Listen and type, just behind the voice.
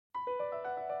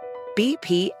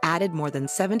BP added more than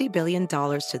 $70 billion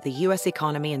to the U.S.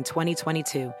 economy in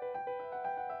 2022.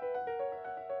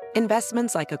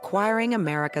 Investments like acquiring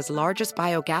America's largest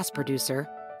biogas producer,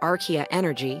 Archaea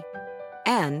Energy,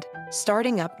 and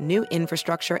starting up new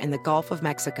infrastructure in the Gulf of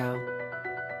Mexico.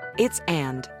 It's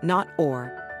and, not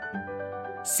or.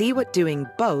 See what doing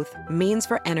both means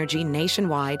for energy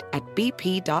nationwide at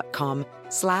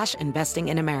bp.com/investing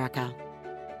in America.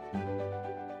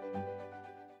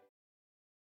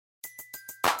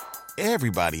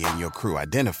 Everybody in your crew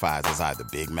identifies as either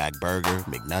Big Mac Burger,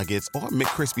 McNuggets, or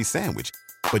McCrispy Sandwich.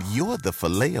 But you're the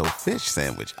Filet-O-Fish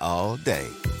Sandwich all day.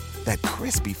 That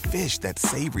crispy fish, that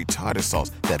savory tartar sauce,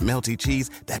 that melty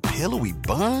cheese, that pillowy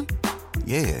bun.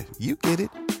 Yeah, you get it.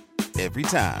 Every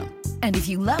time. And if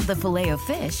you love the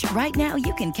Filet-O-Fish, right now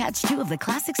you can catch two of the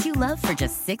classics you love for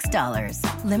just $6.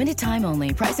 Limited time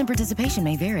only. Price and participation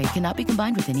may vary. Cannot be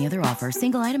combined with any other offer.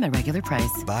 Single item at regular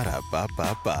price.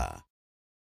 Ba-da-ba-ba-ba.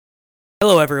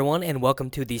 Hello, everyone, and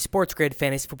welcome to the Sports Grid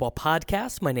Fantasy Football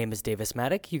Podcast. My name is Davis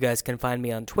Maddock. You guys can find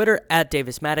me on Twitter at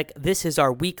Davis Maddock. This is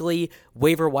our weekly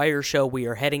waiver wire show. We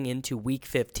are heading into Week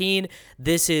 15.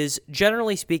 This is,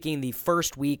 generally speaking, the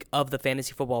first week of the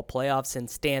fantasy football playoffs in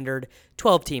standard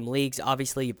 12-team leagues.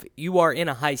 Obviously, if you are in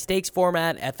a high-stakes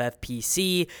format,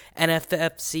 FFPC,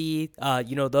 NFFC,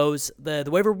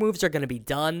 the waiver moves are going to be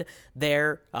done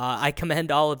there. I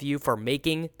commend all of you for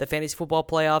making the fantasy football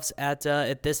playoffs at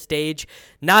this stage.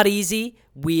 Not easy.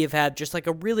 We have had just like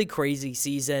a really crazy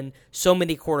season. So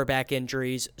many quarterback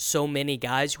injuries. So many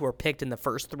guys who are picked in the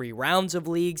first 3 rounds of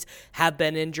leagues have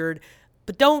been injured.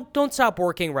 But don't stop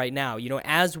working right now. You know,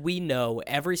 as we know,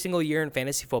 every single year in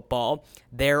fantasy football,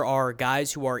 there are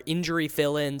guys who are injury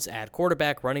fill-ins at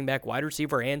quarterback, running back, wide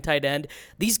receiver, and tight end.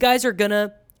 These guys are going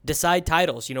to decide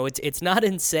titles. You know, it's not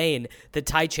insane that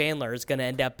Ty Chandler is going to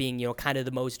end up being, you know, kind of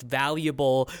the most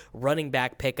valuable running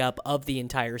back pickup of the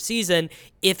entire season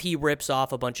if he rips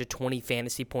off a bunch of 20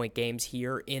 fantasy point games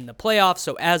here in the playoffs.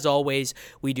 So as always,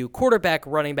 we do quarterback,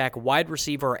 running back, wide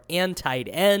receiver, and tight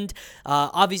end.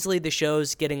 Obviously, the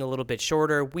show's getting a little bit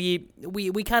shorter. We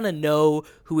kind of know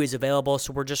who is available,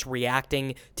 so we're just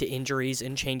reacting to injuries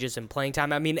and changes in playing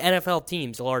time. I mean, NFL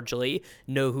teams largely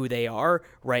know who they are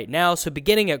right now. So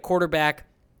beginning at quarterback,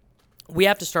 we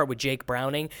have to start with Jake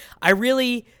Browning.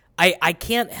 I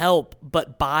can't help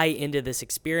but buy into this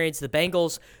experience. The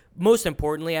Bengals, most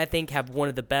importantly, I think, have one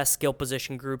of the best skill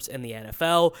position groups in the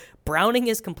NFL. Browning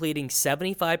is completing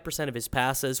 75% of his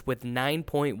passes with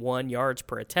 9.1 yards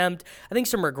per attempt. I think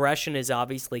some regression is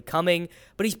obviously coming,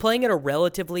 but he's playing at a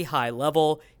relatively high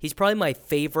level. He's probably my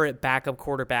favorite backup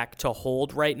quarterback to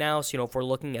hold right now. So, you know, if we're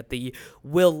looking at the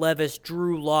Will Levis,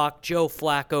 Drew Lock, Joe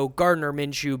Flacco, Gardner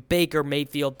Minshew, Baker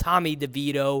Mayfield, Tommy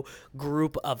DeVito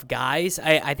group of guys,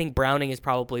 I think Browning is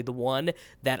probably the one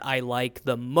that I like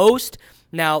the most.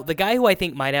 Now, the guy who I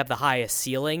think might have the highest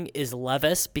ceiling is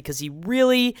Levis because he's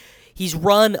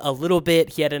run a little bit.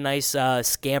 He had a nice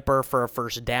scamper for a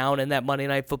first down in that Monday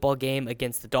Night Football game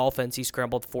against the Dolphins. He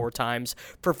scrambled 4 times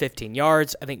for 15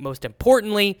 yards. I think most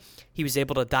importantly, he was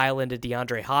able to dial into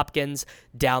DeAndre Hopkins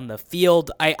down the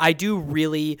field. I do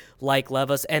really like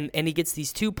Levis, and he gets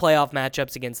these 2 playoff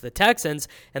matchups against the Texans,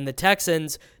 and the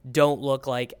Texans don't look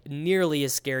like nearly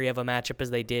as scary of a matchup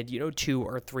as they did, 2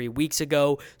 or 3 weeks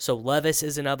ago. So Levis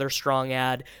is another strong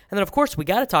add. And then, of course, we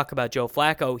got to talk about Joe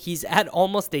Flacco. He's at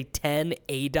almost a 10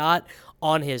 ADOT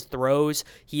on his throws.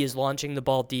 He is launching the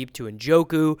ball deep to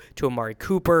Njoku, to Amari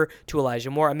Cooper, to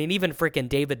Elijah Moore. I mean, even freaking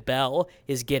David Bell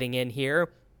is getting in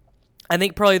here. I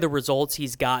think probably the results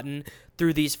he's gotten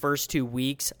through these first 2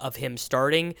 weeks of him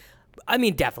starting, I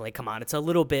mean, definitely, come on, it's a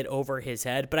little bit over his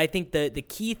head, but I think the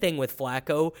key thing with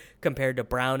Flacco compared to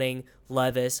Browning,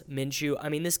 Levis, Minshew, I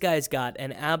mean, this guy's got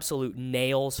an absolute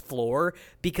nails floor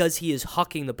because he is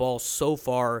hucking the ball so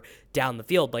far down the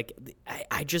field. Like,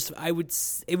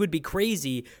 it would be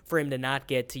crazy for him to not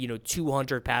get to,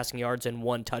 200 passing yards and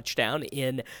 1 touchdown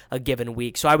in a given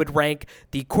week. So I would rank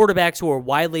the quarterbacks who are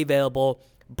widely available: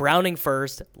 Browning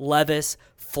first, Levis,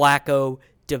 Flacco,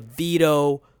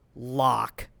 DeVito,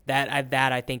 Locke.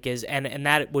 That I think is, and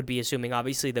that would be assuming,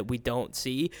 obviously, that we don't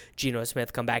see Geno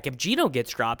Smith come back. If Geno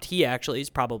gets dropped, he actually is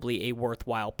probably a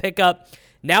worthwhile pickup.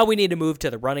 Now we need to move to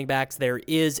the running backs. There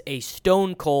is a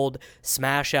stone-cold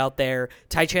smash out there.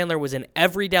 Ty Chandler was an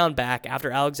every down back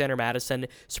after Alexander Mattison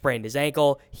sprained his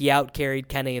ankle. He outcarried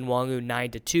Kenny Nwangu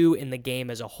 9-2 in the game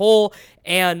as a whole,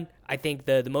 and I think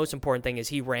the most important thing is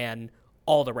he ran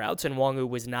all the routes, and Nwangu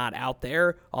was not out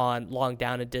there on long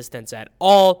down and distance at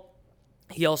all.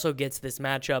 He also gets this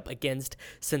matchup against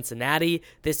Cincinnati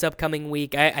this upcoming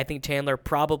week. I think Chandler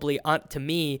probably, to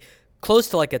me, close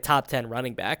to like a top 10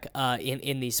 running back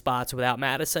in these spots without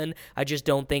Madison. I just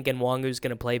don't think Nwangu's going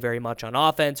to play very much on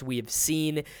offense. We have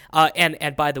seen,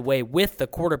 and by the way, with the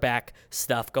quarterback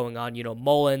stuff going on,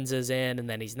 Mullins is in, and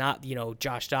then he's not,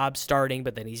 Josh Dobbs starting,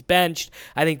 but then he's benched.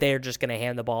 I think they are just going to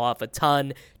hand the ball off a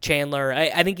ton. Chandler,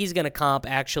 I think he's going to comp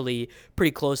actually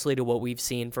pretty closely to what we've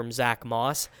seen from Zach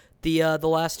Moss the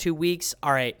last 2 weeks.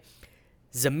 All right,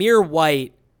 Zamir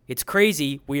White. It's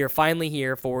crazy. We are finally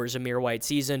here for Zamir White's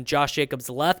season. Josh Jacobs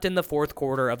left in the fourth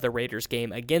quarter of the Raiders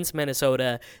game against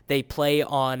Minnesota. They play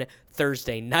on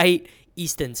Thursday night.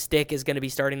 Easton Stick is going to be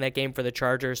starting that game for the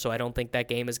Chargers, so I don't think that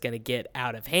game is going to get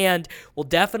out of hand. We'll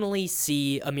definitely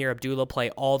see Amir Abdullah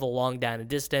play all the long down and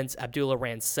distance. Abdullah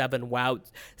ran seven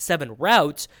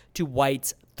routes to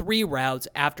White's 3 routes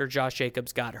after Josh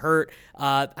Jacobs got hurt.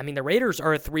 The Raiders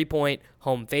are a 3-point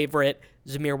home favorite.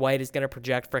 Zamir White is going to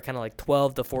project for kind of like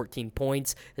 12 to 14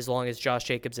 points as long as Josh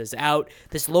Jacobs is out.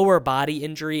 This lower body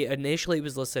injury initially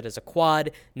was listed as a quad.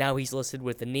 Now he's listed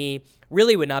with a knee.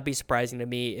 Really would not be surprising to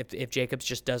me if Jacobs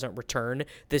just doesn't return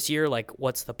this year. Like,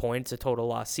 what's the point? It's a total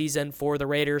lost season for the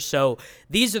Raiders. So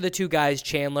these are the 2 guys,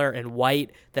 Chandler and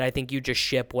White, that I think you just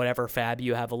ship whatever fab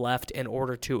you have left in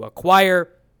order to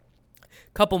acquire.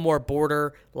 Couple more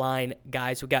borderline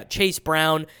guys. We got Chase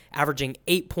Brown averaging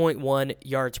 8.1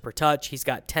 yards per touch. He's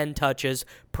got 10 touches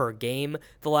per game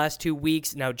the last 2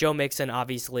 weeks. Now, Joe Mixon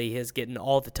obviously is getting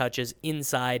all the touches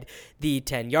inside the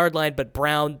 10-yard line, but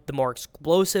Brown, the more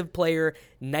explosive player,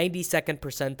 92nd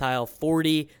percentile,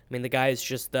 40. The guy is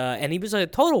just, and he was a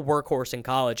total workhorse in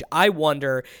college. I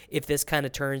wonder if this kind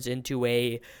of turns into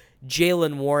a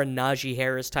Jalen Warren, Najee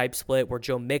Harris type split where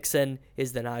Joe Mixon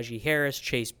is the Najee Harris,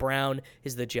 Chase Brown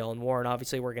is the Jalen Warren.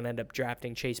 Obviously, we're going to end up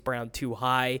drafting Chase Brown too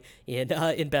high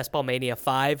in Best Ball Mania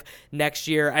 5 next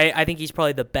year. I think he's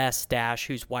probably the best stash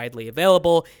who's widely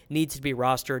available, needs to be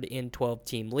rostered in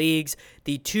 12-team leagues.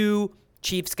 The 2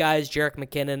 Chiefs guys, Jerick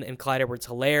McKinnon and Clyde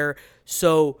Edwards-Helaire.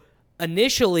 So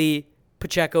initially,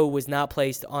 Pacheco was not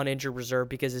placed on injured reserve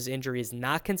because his injury is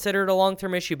not considered a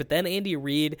long-term issue. But then Andy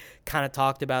Reid kind of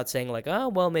talked about saying like, oh,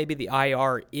 well, maybe the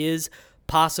IR is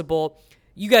possible.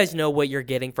 You guys know what you're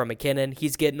getting from McKinnon.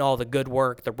 He's getting all the good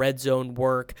work, the red zone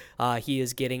work. He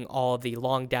is getting all the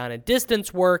long down and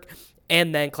distance work.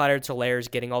 And then Clyde Edwards-Helaire is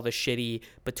getting all the shitty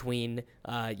between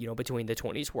the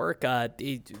 20s work.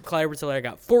 Clyde Edwards-Helaire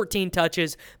got 14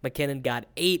 touches. McKinnon got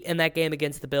 8 in that game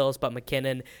against the Bills, but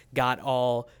McKinnon got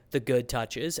all the good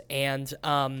touches. And,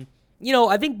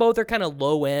 I think both are kind of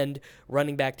low-end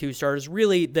running back 2 starters.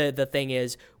 Really, the thing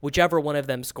is, whichever one of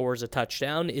them scores a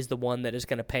touchdown is the one that is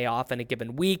going to pay off in a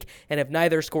given week. And if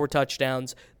neither score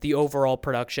touchdowns, the overall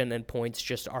production and points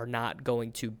just are not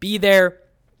going to be there.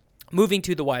 Moving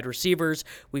to the wide receivers,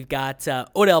 we've got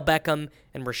Odell Beckham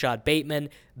and Rashad Bateman.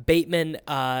 Bateman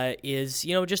is,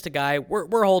 just a guy.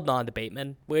 We're holding on to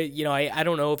Bateman. I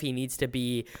don't know if he needs to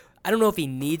be. I don't know if he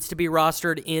needs to be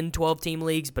rostered in 12-team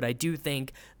leagues, but I do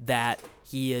think that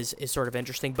he is sort of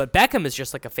interesting. But Beckham is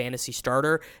just like a fantasy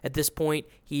starter at this point.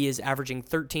 He is averaging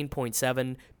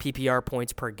 13.7 PPR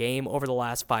points per game over the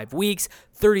last 5 weeks,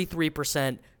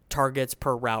 33% targets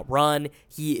per route run.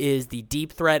 He is the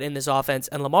deep threat in this offense,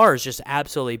 and Lamar is just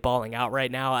absolutely balling out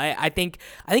right now. I think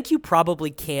you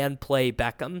probably can play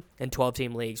Beckham in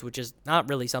 12-team leagues, which is not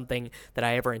really something that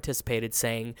I ever anticipated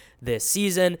saying this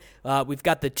season. We've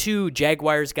got the 2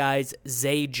 Jaguars guys,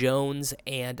 Zay Jones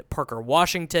and Parker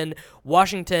Washington.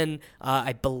 Washington,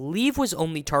 I believe, was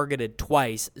only targeted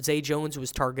twice. Zay Jones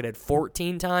was targeted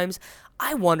 14 times.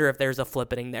 I wonder if there's a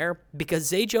flippening there because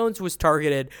Zay Jones was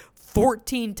targeted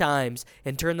 14 times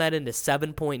and turned that into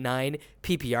 7.9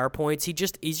 PPR points.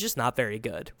 He's just not very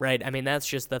good, right? That's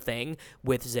just the thing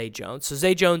with Zay Jones. So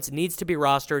Zay Jones needs to be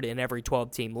rostered in every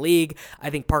 12-team league.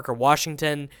 I think Parker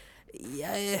Washington,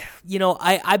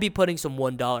 I'd be putting some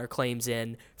 $1 claims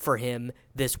in for him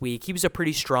this week. He was a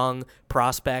pretty strong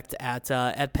prospect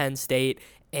at Penn State.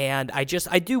 And I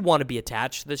do want to be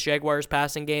attached to this Jaguars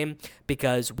passing game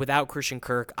because without Christian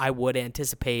Kirk, I would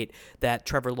anticipate that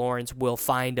Trevor Lawrence will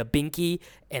find a binky,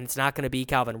 and it's not going to be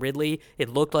Calvin Ridley. It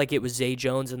looked like it was Zay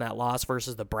Jones in that loss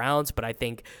versus the Browns, but I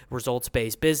think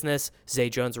results-based business, Zay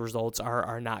Jones' results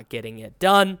are not getting it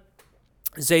done.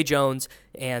 Zay Jones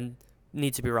and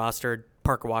needs to be rostered.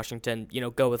 Parker Washington,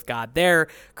 go with God there.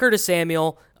 Curtis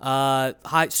Samuel,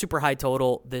 super high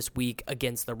total this week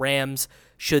against the Rams.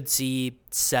 Should see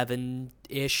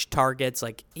 7-ish targets.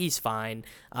 He's fine.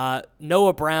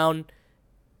 Noah Brown,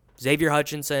 Xavier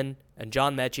Hutchinson, and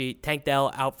John Mechie. Tank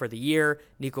Dell out for the year.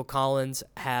 Nico Collins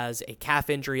has a calf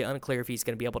injury. Unclear if he's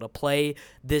going to be able to play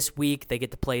this week. They get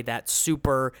to play that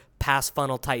super pass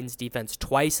funnel Titans defense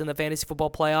twice in the fantasy football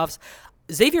playoffs.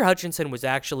 Xavier Hutchinson was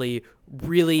actually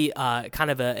really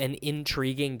kind of an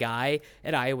intriguing guy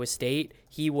at Iowa State.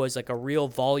 He was like a real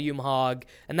volume hog,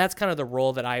 and that's kind of the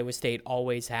role that Iowa State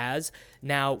always has.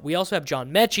 Now, we also have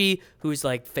John Mechie, who's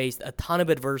like faced a ton of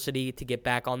adversity to get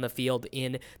back on the field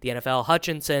in the NFL.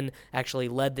 Hutchinson actually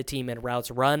led the team in routes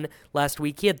run last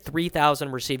week. He had 3,000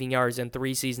 receiving yards in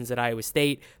 3 seasons at Iowa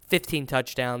State, 15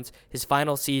 touchdowns. His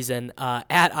final season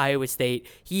at Iowa State,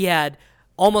 he had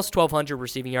almost 1,200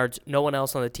 receiving yards. No one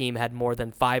else on the team had more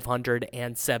than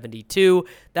 572.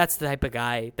 That's the type of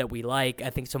guy that we like. I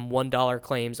think some $1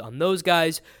 claims on those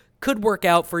guys could work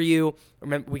out for you.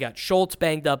 Remember, we got Schultz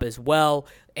banged up as well.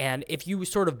 And if you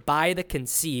sort of buy the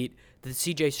conceit that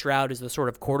CJ Stroud is the sort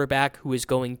of quarterback who is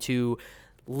going to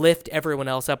lift everyone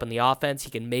else up in the offense, he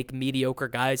can make mediocre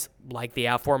guys like the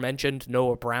aforementioned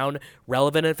Noah Brown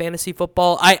relevant in fantasy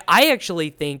football. I actually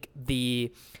think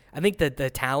that the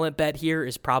talent bet here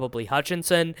is probably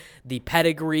Hutchinson. The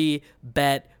pedigree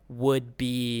bet would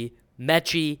be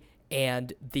Mechie,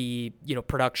 and the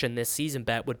production this season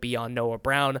bet would be on Noah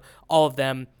Brown. All of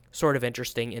them sort of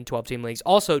interesting in 12-team leagues.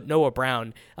 Also, Noah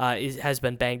Brown has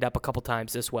been banged up a couple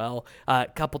times this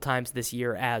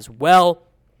year as well.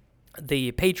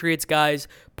 The Patriots guys,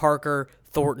 Parker,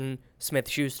 Thornton,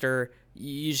 Smith-Schuster,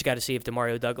 you just got to see if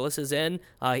Demario Douglas is in.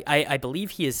 I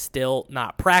believe he is still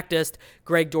not practiced.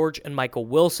 Greg Dortch and Michael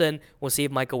Wilson. We'll see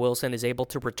if Michael Wilson is able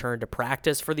to return to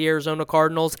practice for the Arizona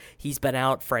Cardinals. He's been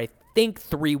out for, I think,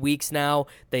 3 weeks now.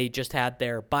 They just had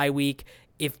their bye week.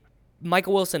 If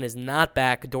Michael Wilson is not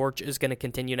back, Dortch is going to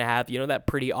continue to have, that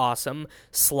pretty awesome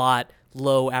slot,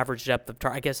 low average depth of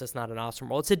target. I guess it's not an awesome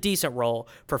role. It's a decent role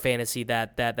for fantasy,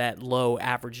 that low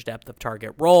average depth of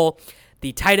target role.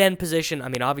 The tight end position,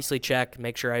 obviously check.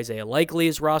 Make sure Isaiah Likely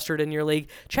is rostered in your league.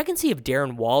 Check and see if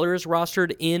Darren Waller is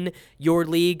rostered in your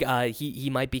league. He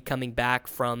might be coming back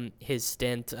from his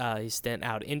stint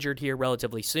out injured here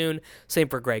relatively soon. Same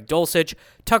for Greg Dulcich.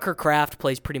 Tucker Kraft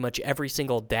plays pretty much every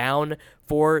single down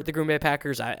for the Green Bay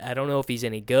Packers. I don't know if he's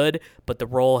any good, but the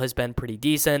role has been pretty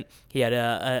decent. He had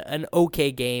an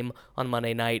okay game on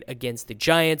Monday night against the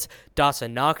Giants.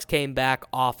 Dawson Knox came back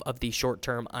off of the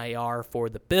short-term IR for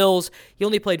the Bills. He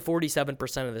only played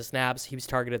 47% of the snaps. He was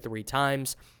targeted 3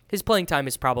 times. His playing time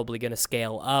is probably going to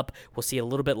scale up. We'll see a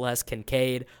little bit less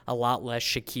Kincaid, a lot less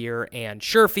Shakir and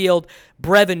Sherfield.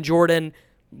 Brevin Jordan,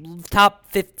 top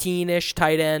 15-ish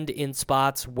tight end in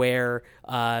spots where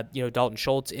Dalton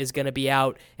Schultz is going to be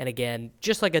out. And again,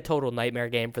 just like a total nightmare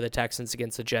game for the Texans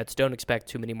against the Jets. Don't expect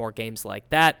too many more games like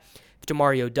that. If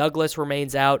Demario Douglas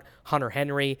remains out, Hunter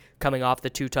Henry coming off the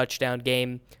 2-touchdown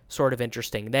game, sort of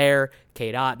interesting there.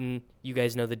 Cade Otton, you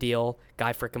guys know the deal.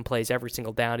 Guy frickin' plays every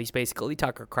single down. He's basically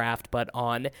Tucker Kraft, but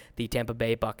on the Tampa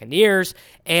Bay Buccaneers.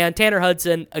 And Tanner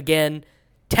Hudson, again,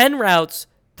 10 routes,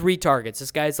 3 targets.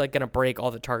 This guy's like going to break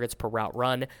all the targets per route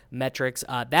run metrics.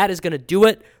 That is going to do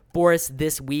it for us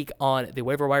this week on the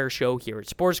Waiver Wire Show here at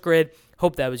Sports Grid.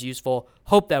 Hope that was useful.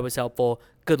 Hope that was helpful.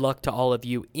 Good luck to all of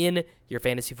you in your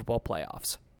fantasy football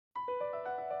playoffs.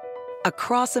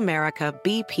 Across America,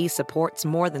 BP supports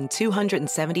more than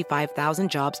 275,000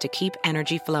 jobs to keep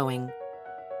energy flowing.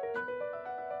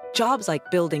 Jobs like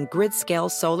building grid-scale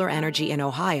solar energy in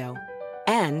Ohio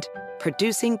and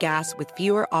producing gas with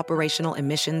fewer operational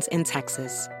emissions in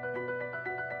Texas.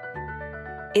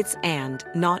 It's and,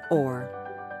 not or.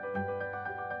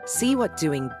 See what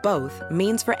doing both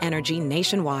means for energy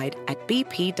nationwide at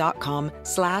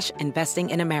bp.com/investing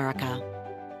in America.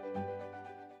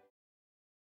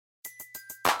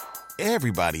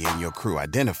 Everybody in your crew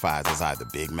identifies as either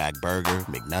Big Mac Burger,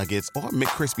 McNuggets, or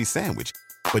McCrispy Sandwich.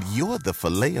 But you're the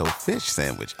Filet-O-Fish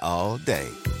Sandwich all day.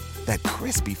 That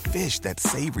crispy fish, that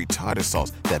savory tartar sauce,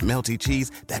 that melty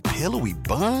cheese, that pillowy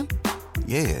bun.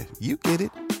 Yeah, you get it.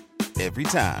 Every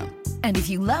time. And if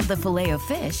you love the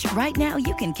Filet-O-Fish, right now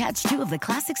you can catch 2 of the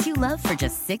classics you love for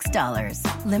just $6.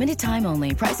 Limited time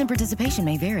only. Price and participation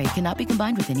may vary. Cannot be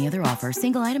combined with any other offer.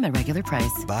 Single item at regular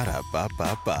price.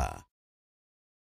 Ba-da-ba-ba-ba.